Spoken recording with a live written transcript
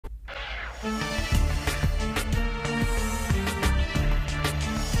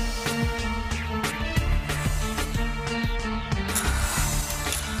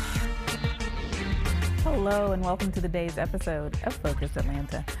Hello, and welcome to today's episode of Focus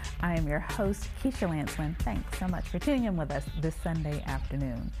Atlanta. I am your host, Keisha Lansman. Thanks so much for tuning in with us this Sunday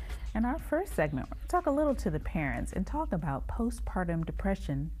afternoon. In our first segment, we're going to talk a little to the parents and talk about postpartum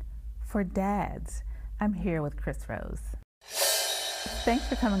depression for dads. I'm here with Chris Rose. Thanks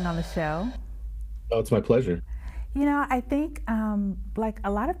for coming on the show. Oh, it's my pleasure. You know, I think like a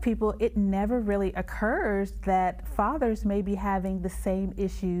lot of people, it never really occurs that fathers may be having the same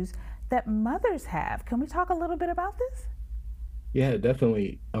issues that mothers have. Can we talk a little bit about this? Yeah,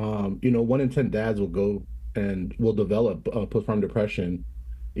 definitely. 1 in 10 dads will go and will develop postpartum depression.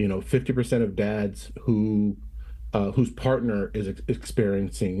 50% of dads whose partner is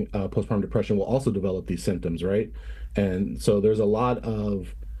experiencing postpartum depression will also develop these symptoms, right? And so there's a lot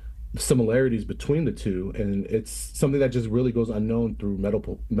of similarities between the two, and it's something that just really goes unknown through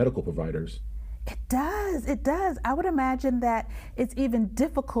medical providers. It does. It does. I would imagine that it's even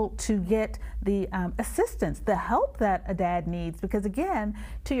difficult to get the assistance, the help that a dad needs, because again,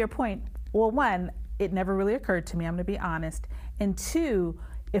 to your point, well, one, it never really occurred to me, I'm going to be honest. And two,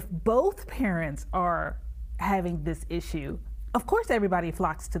 if both parents are having this issue, of course everybody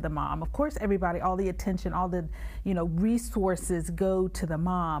flocks to the mom. Of course everybody, all the attention, all the resources go to the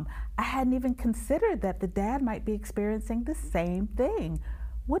mom. I hadn't even considered that the dad might be experiencing the same thing.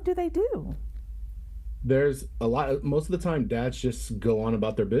 What do they do? There's a lot, most of the time, dads just go on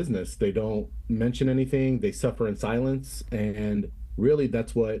about their business. They don't mention anything, they suffer in silence. And really,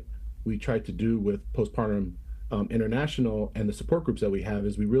 that's what we try to do with Postpartum International and the support groups that we have,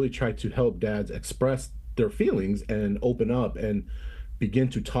 is we really try to help dads express their feelings and open up and begin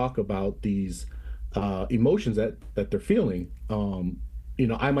to talk about these emotions that they're feeling.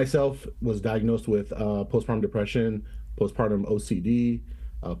 I myself was diagnosed with postpartum depression, postpartum OCD,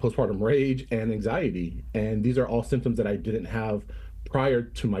 postpartum rage, and anxiety. And these are all symptoms that I didn't have prior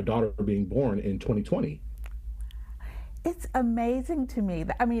to my daughter being born in 2020. It's amazing to me.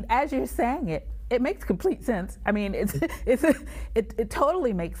 I mean, as you're saying it, it makes complete sense. I mean, it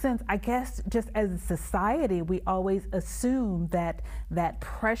totally makes sense. I guess just as a society, we always assume that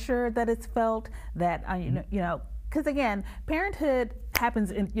pressure that is felt, that because again, parenthood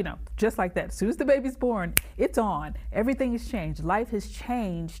happens in, just like that. As soon as the baby's born, it's on. Everything has changed. Life has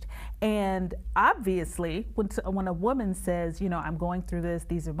changed. And obviously, when a woman says, I'm going through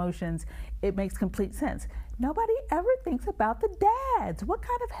these emotions, it makes complete sense. Nobody ever thinks about the dads. What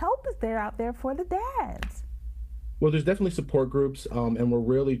kind of help is there out there for the dads? Well, there's definitely support groups, and we're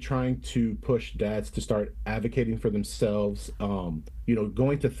really trying to push dads to start advocating for themselves,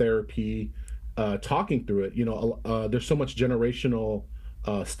 going to therapy, talking through it. There's so much generational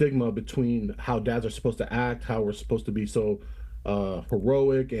stigma between how dads are supposed to act, how we're supposed to be so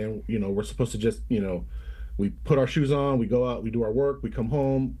heroic, and we're supposed to just we put our shoes on, we go out, we do our work, we come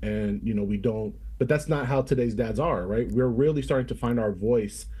home, and we don't. But that's not how today's dads are, right? We're really starting to find our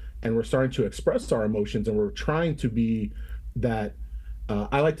voice, and we're starting to express our emotions, and we're trying to be that.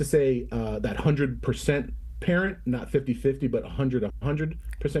 I like to say that 100% parent, not 50-50, but 100%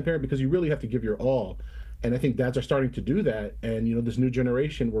 parent, because you really have to give your all. And I think dads are starting to do that. And, this new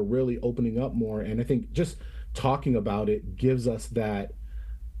generation, we're really opening up more. And I think just talking about it gives us that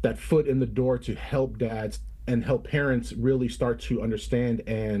foot in the door to help dads and help parents really start to understand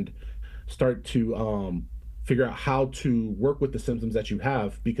and start to figure out how to work with the symptoms that you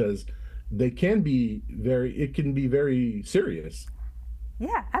have, because it can be very serious.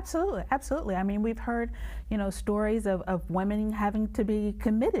 Yeah, absolutely. Absolutely. I mean, we've heard, stories of women having to be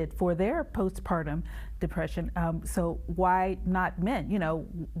committed for their postpartum depression. So why not men?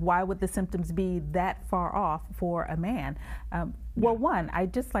 Why would the symptoms be that far off for a man? Well, one,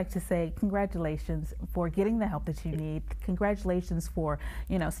 I'd just like to say congratulations for getting the help that you need. Congratulations for,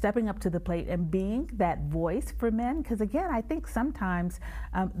 stepping up to the plate and being that voice for men. Because again, I think sometimes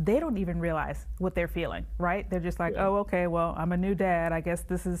they don't even realize what they're feeling, right? They're just like, oh, okay, well, I'm a new dad. I guess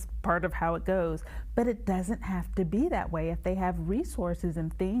this is part of how it goes. But it doesn't have to be that way if they have resources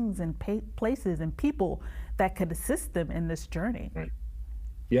and things and places and people that could assist them in this journey. Right.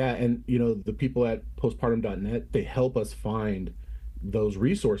 Yeah, and the people at postpartum.net, they help us find those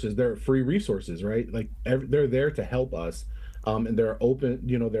resources. They're free resources, right? Like they're there to help us, and they're open.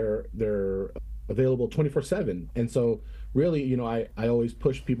 They're available 24/7. And so really, I always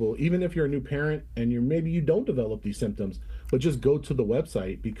push people, even if you're a new parent and maybe you don't develop these symptoms, but just go to the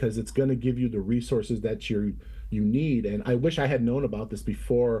website, because it's going to give you the resources that you need. And I wish I had known about this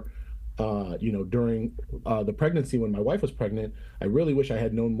before. During the pregnancy, when my wife was pregnant, I really wish I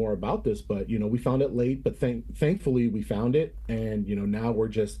had known more about this, but, we found it late, but thankfully we found it. And, now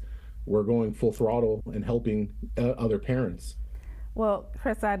we're going full throttle and helping other parents. Well,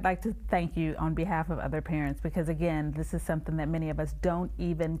 Chris, I'd like to thank you on behalf of other parents because, again, this is something that many of us don't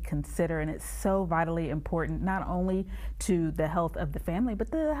even consider, and it's so vitally important, not only to the health of the family, but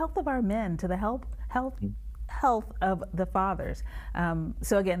the health of our men, to the health of the fathers.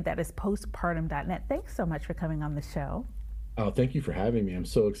 So, again, that is postpartum.net. Thanks so much for coming on the show. Thank you for having me. I'm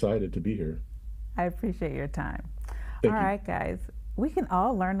so excited to be here. I appreciate your time. All Thank you. right, guys. We can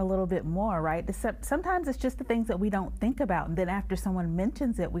all learn a little bit more, right? Sometimes it's just the things that we don't think about. And then after someone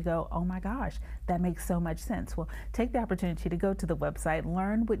mentions it, we go, oh my gosh, that makes so much sense. Well, take the opportunity to go to the website,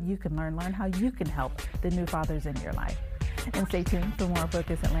 learn what you can learn how you can help the new fathers in your life. And stay tuned for more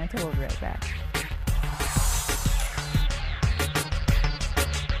Focus Atlanta. We'll be right back.